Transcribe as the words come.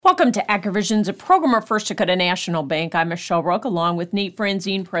Welcome to AgriVisions, a program of First Dakota National Bank. I'm Michelle Rook, along with Nate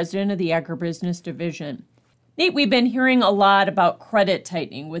Franzine, president of the Agribusiness Division. Nate, we've been hearing a lot about credit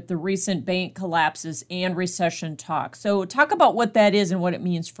tightening with the recent bank collapses and recession talk. So talk about what that is and what it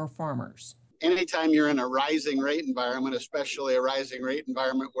means for farmers. Anytime you're in a rising rate environment, especially a rising rate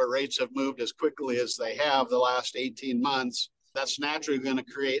environment where rates have moved as quickly as they have the last 18 months, that's naturally going to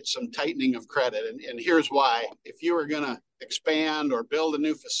create some tightening of credit. And here's why. If you were going to expand or build a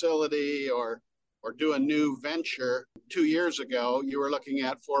new facility or do a new venture 2 years ago, you were looking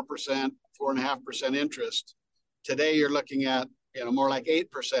at 4%, 4.5% interest. Today, you're looking at more like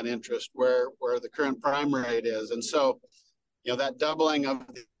 8% interest where the current prime rate is. And so, that doubling of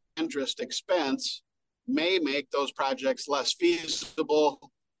the interest expense may make those projects less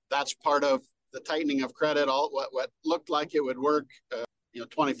feasible. That's part of the tightening of credit. What looked like it would work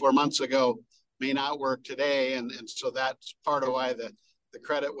 24 months ago may not work today. And so that's part of why the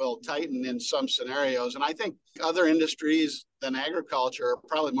credit will tighten in some scenarios. And I think other industries than agriculture are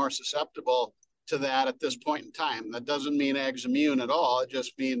probably more susceptible to that at this point in time. That doesn't mean ag's immune at all. It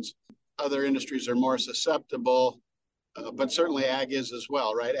just means other industries are more susceptible. But certainly ag is as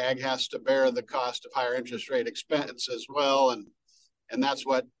well, right? Ag has to bear the cost of higher interest rate expense as well. And that's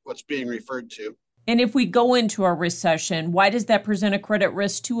what's being referred to. And if we go into a recession, why does that present a credit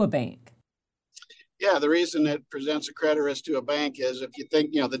risk to a bank? Yeah, the reason it presents a credit risk to a bank is if you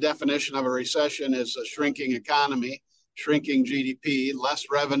think, the definition of a recession is a shrinking economy, shrinking GDP, less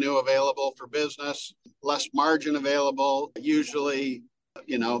revenue available for business, less margin available. Usually,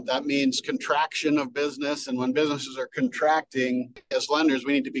 that means contraction of business. And when businesses are contracting, as lenders,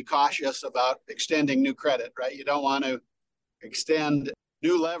 we need to be cautious about extending new credit, right? You don't want to extend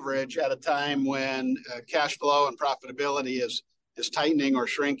new leverage at a time when cash flow and profitability is tightening or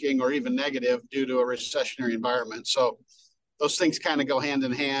shrinking or even negative due to a recessionary environment. So those things kind of go hand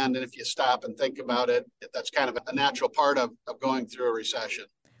in hand. And if you stop and think about it, that's kind of a natural part of going through a recession.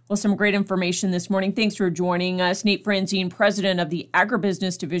 Well, some great information this morning. Thanks for joining us. Nate Franzine, president of the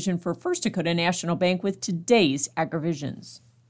Agribusiness Division for First Dakota National Bank with today's AgriVisions.